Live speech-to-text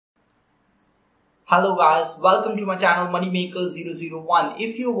Hello guys, welcome to my channel Moneymaker001.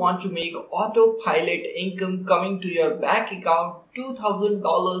 If you want to make autopilot income coming to your bank account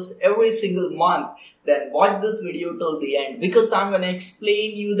 $2,000 every single month, then watch this video till the end because I'm gonna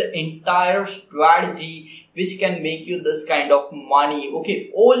explain you the entire strategy which can make you this kind of money.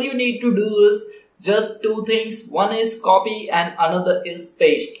 Okay, all you need to do is just two things. One is copy and another is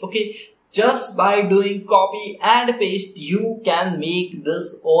paste. Okay, just by doing copy and paste you can make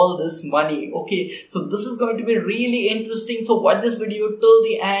all this money. Okay, so this is going to be really interesting, so watch this video till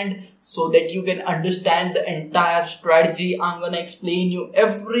the end so that you can understand the entire strategy. I'm gonna explain you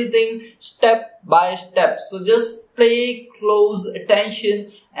everything step by step, so just pay close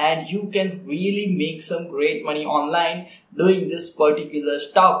attention and you can really make some great money online doing this particular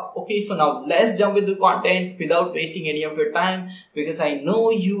stuff. Okay, so now let's jump with the content without wasting any of your time, because I know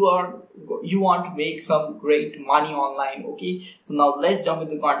you want to make some great money online. Okay, so now let's jump with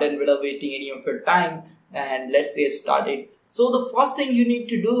the content without wasting any of your time and let's get started. So the first thing you need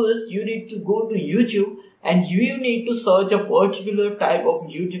to do is you need to go to YouTube and you need to search a particular type of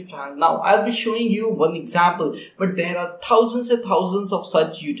YouTube channel. Now I'll be showing you one example, but there are thousands and thousands of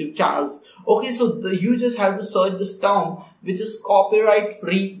such YouTube channels. Okay, so you just have to search this term, which is copyright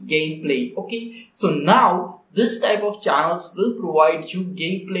free gameplay. Okay, so now this type of channels will provide you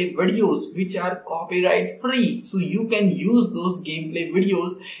gameplay videos which are copyright free, so you can use those gameplay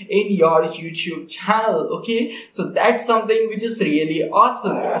videos in your YouTube channel. Okay, so that's something which is really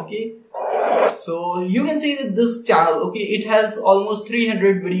awesome. Okay, so you can see that this channel, okay, it has almost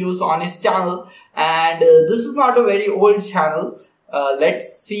 300 videos on its channel, and this is not a very old channel.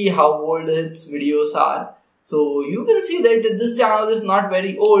 Let's see how old its videos are. So you can see that this channel is not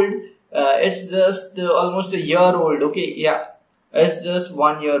very old. It's just almost a year old. Okay, yeah, it's just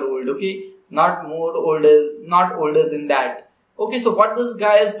 1 year old. Okay, not older than that. Okay, so what this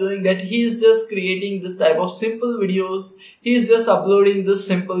guy is doing, that he is just creating this type of simple videos. He is just uploading this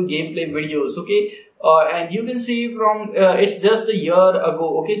simple gameplay videos. Okay, and you can see from it's just a year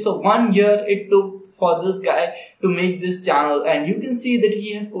ago. Okay, so 1 year it took for this guy to make this channel, and you can see that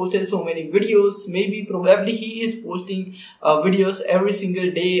he has posted so many videos. Probably he is posting videos every single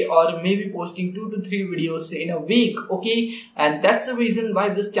day, or maybe posting 2 to 3 videos in a week. Okay, and that's the reason why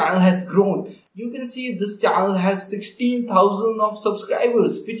this channel has grown. You can see this channel has 16,000 of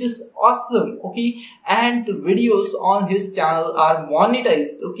subscribers, which is awesome. Okay, and the videos on his channel are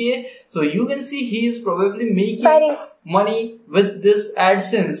monetized. Okay, so you can see he is probably making money with this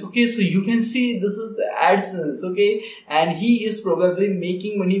AdSense. Okay, so you can see this is the AdSense. Okay, and he is probably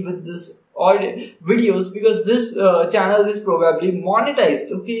making money with this videos because this channel is probably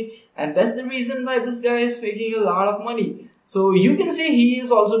monetized. Okay, and that's the reason why this guy is making a lot of money. So you can see he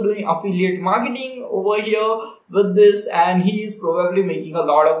is also doing affiliate marketing over here with this, and he is probably making a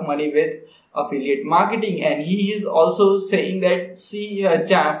lot of money with affiliate marketing. And he is also saying that, see,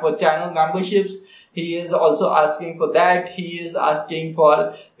 for channel memberships, he is also asking for that. He is asking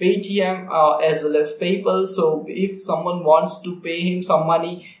for Paytm as well as PayPal. So if someone wants to pay him some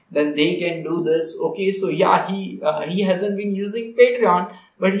money, then they can do this. Okay, so yeah, he hasn't been using Patreon,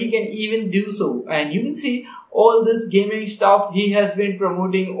 but he can even do so. And you can see all this gaming stuff he has been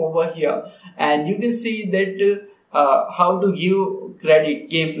promoting over here, and you can see that how to give credit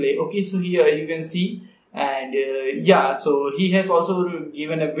gameplay. Okay, so here you can see, and yeah, so he has also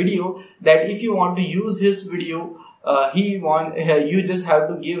given a video that if you want to use his video, you just have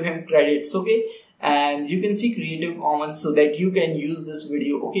to give him credits. Okay, and you can see Creative Commons so that you can use this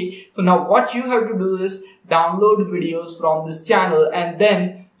video. Okay, so now what you have to do is download videos from this channel, and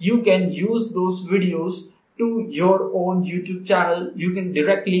then you can use those videos to your own YouTube channel. You can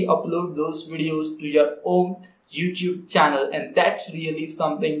directly upload those videos to your own YouTube channel, and that's really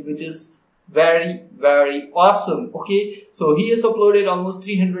something which is very, very awesome. Okay, so he has uploaded almost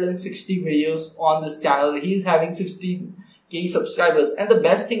 360 videos on this channel. He's having 16k subscribers, and the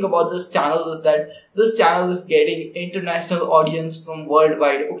best thing about this channel is that this channel is getting international audience from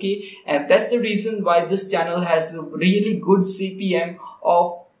worldwide. Okay, and that's the reason why this channel has a really good CPM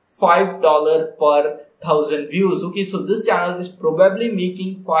of $5 per 1,000 views. Okay, so this channel is probably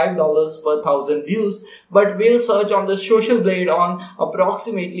making $5 per 1,000 views, but we'll search on the Social Blade on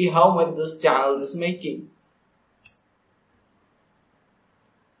approximately how much this channel is making.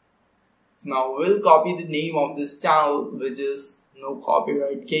 So now we'll copy the name of this channel, which is No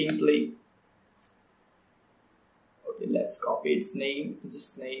Copyright Gameplay. Okay, let's copy its name,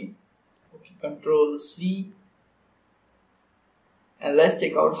 this name. Okay, Control C, and let's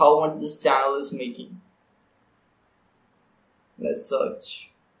check out how much this channel is making. Let's search.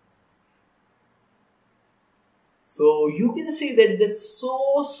 So you can see that that's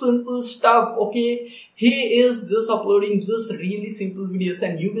so simple stuff. Okay, he is just uploading this really simple videos,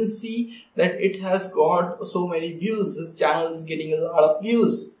 and you can see that it has got so many views. His channel is getting a lot of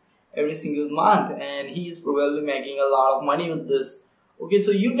views every single month, and he is probably making a lot of money with this. Okay,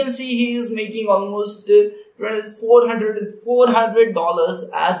 so you can see he is making almost $400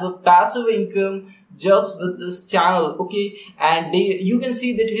 as a passive income just with this channel. Okay, and you can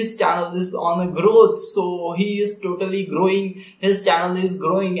see that his channel is on a growth, so he is totally growing. His channel is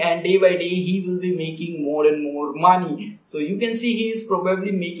growing, and day by day he will be making more and more money. So you can see he is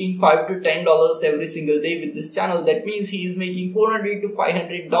probably making $5 to $10 every single day with this channel. That means he is making $400 to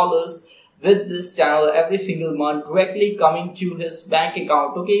 $500 with this channel every single month directly coming to his bank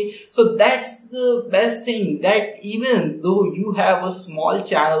account. Okay, so that's the best thing, that even though you have a small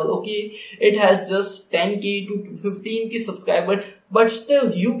channel, okay, it has just 10k to 15k subscribers, but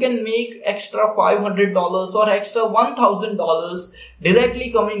still you can make extra $500 or extra $1,000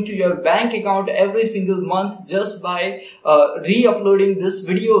 directly coming to your bank account every single month just by re-uploading these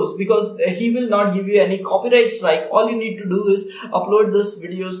videos, because he will not give you any copyright strike. All you need to do is upload these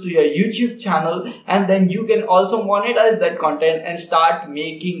videos to your YouTube channel, and then you can also monetize that content and start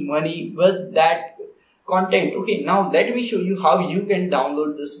making money with that content. Okay, now let me show you how you can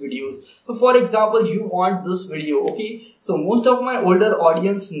download these videos. So for example, you want this video. Okay, so most of my older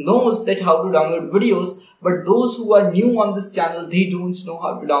audience knows that how to download videos, but those who are new on this channel, they don't know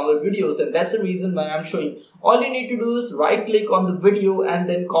how to download videos, and that's the reason why I'm showing. All you need to do is right click on the video and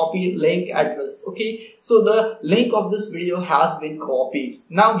then copy link address. Okay, so the link of this video has been copied.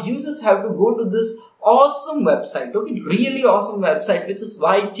 Now you just have to go to this awesome website. Okay, really awesome website, which is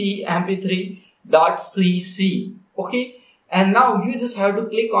ytmp3.cc. okay, and now you just have to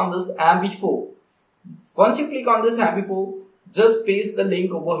click on this mp4. Once you click on this mp4, just paste the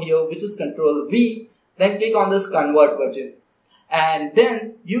link over here, which is Ctrl V, then click on this convert button, and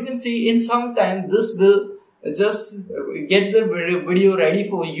then you can see in some time this will just get the video ready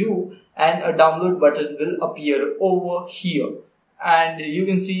for you, and a download button will appear over here, and you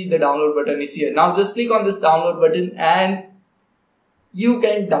can see the download button is here. Now just click on this download button and you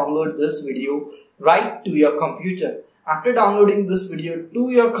can download this video right to your computer. After downloading this video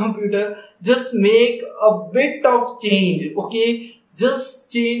to your computer, just make a bit of change. Okay,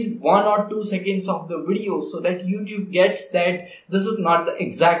 just change 1 or 2 seconds of the video so that YouTube gets that this is not the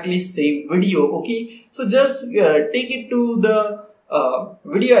exactly same video. Okay, so just take it to the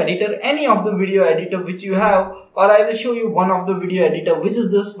video editor, any of the video editor which you have, or I will show you one of the video editor, which is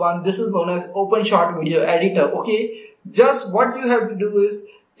this one. This is known as OpenShot video editor. Okay, just what you have to do is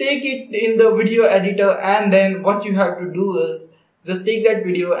take it in the video editor, and then what you have to do is just take that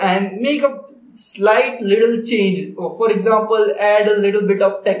video and make a slight little change. For example, add a little bit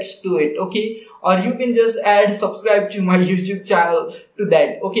of text to it. Okay, or you can just add subscribe to my YouTube channel to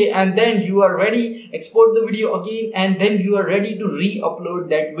that. Okay, and then you are ready. Export the video again, and then you are ready to re-upload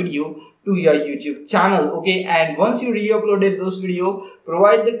that video to your YouTube channel. Okay, and once you re-uploaded those video,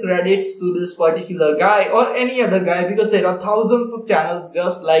 provide the credits to this particular guy or any other guy, because there are thousands of channels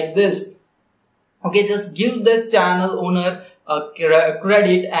just like this. Okay, just give the channel owner a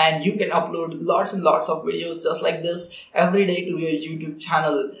credit, and you can upload lots and lots of videos just like this every day to your YouTube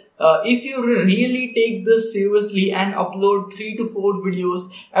channel. If you really take this seriously and upload 3 to 4 videos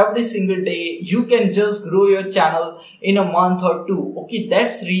every single day, you can just grow your channel in a month or 2. Okay,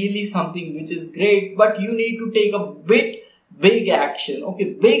 that's really something which is great, but you need to take a big action.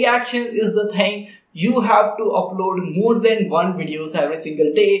 Okay, big action is the thing. You have to upload more than 1 videos every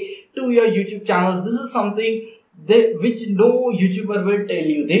single day to your YouTube channel. This is something which no YouTuber will tell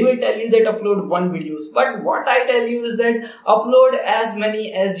you. They will tell you that upload 1 videos, but what I tell you is that upload as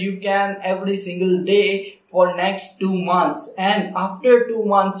many as you can every single day for next 2 months, and after 2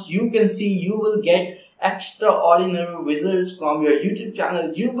 months you can see you will get extraordinary results from your YouTube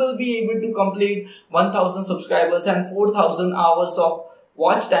channel. You will be able to complete 1000 subscribers and 4000 hours of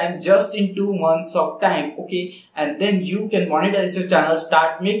watch time just in 2 months of time. Okay, and then you can monetize your channel,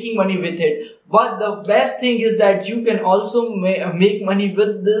 start making money with it. But the best thing is that you can also make money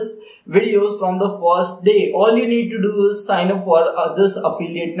with this videos from the first day. All you need to do is sign up for this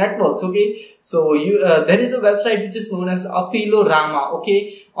affiliate networks. Okay, so there is a website which is known as Affilorama.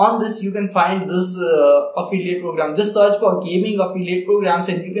 Okay, on this you can find this affiliate program. Just search for gaming affiliate programs,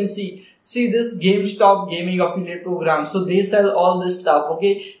 and you can see this GameStop gaming affiliate program. So they sell all this stuff.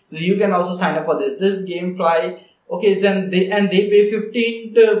 Okay, so you can also sign up for this GameFly. Okay, then they pay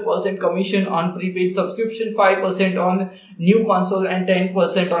 15% commission on prepaid subscription, 5% on new console, and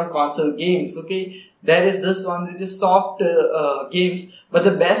 10% on console games. Okay, there is this one which is soft games, but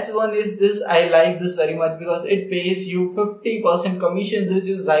the best one is this. I like this very much because it pays you 50% commission, which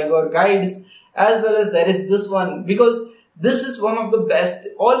is Zygote Guides. As well as there is this one, because this is one of the best.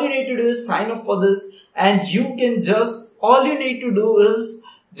 All you need to do is sign up for this, and you can just, all you need to do is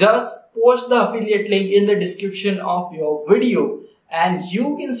just post the affiliate link in the description of your video, and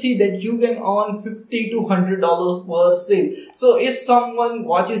you can see that you can earn $50 to $100 per sale. So if someone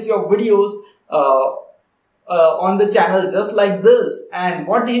watches your videos on the channel just like this, and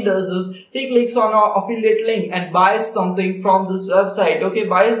what he does is he clicks on our affiliate link and buys something from this website, okay,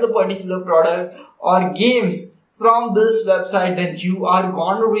 buys the particular product or games from this website, then you are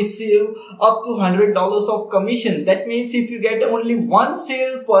going to receive up to $100 of commission. That means if you get only one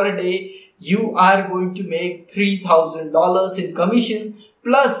sale per day, you are going to make $3,000 in commission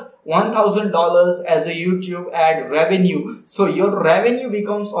plus $1,000 as a YouTube ad revenue. So your revenue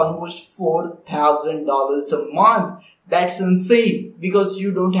becomes almost $4,000 a month. That's insane, because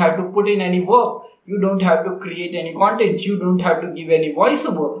you don't have to put in any work. You don't have to create any content. You don't have to give any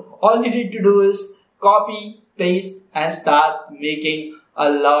voiceover. All you need to do is copy, paste, and start making a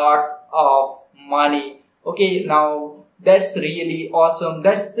lot of money. Okay, now that's really awesome.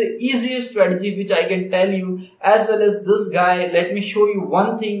 That's the easiest strategy which I can tell you. As well as this guy, let me show you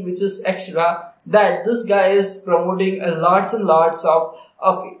one thing which is extra, that this guy is promoting a lots and lots of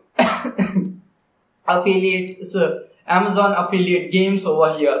affiliate, Amazon affiliate games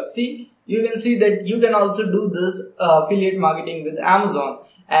over here. See, you can see that you can also do this affiliate marketing with Amazon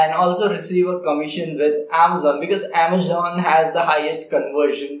and also receive a commission with Amazon, because Amazon has the highest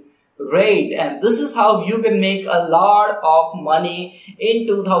conversion rate. And this is how you can make a lot of money in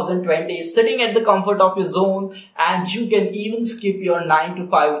 2020, sitting at the comfort of your zone, and you can even skip your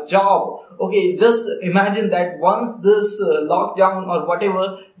 9-to-5 job. Okay, just imagine that once this lockdown or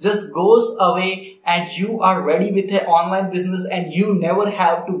whatever just goes away, and you are ready with an online business, and you never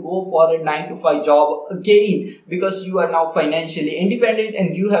have to go for a 9-to-5 job again, because you are now financially independent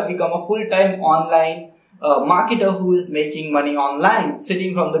and you have become a full-time online marketer who is making money online,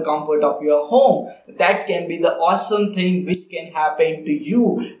 sitting from the comfort of your home. That can be the awesome thing which can happen to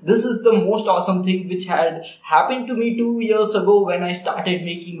you. This is the most awesome thing which had happened to me 2 years ago when I started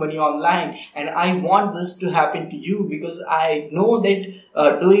making money online, and I want this to happen to you, because I know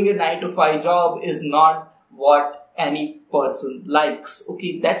that doing a 9-to-5 job is not what any person likes.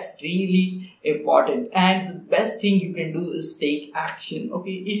 Okay, that's really important, and the best thing you can do is take action.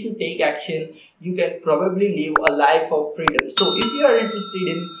 Okay, if you take action, you can probably live a life of freedom. So if you are interested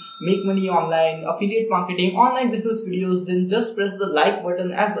in make money online, affiliate marketing, online business videos, then just press the like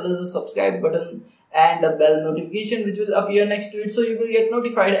button as well as the subscribe button and the bell notification which will appear next to it, so you will get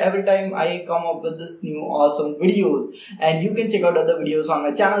notified every time I come up with this new awesome videos. And you can check out other videos on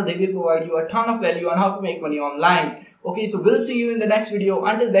my channel. They will provide you a ton of value on how to make money online. Okay, so we'll see you in the next video.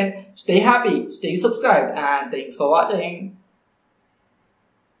 Until then, stay happy, stay subscribed, and thanks for watching.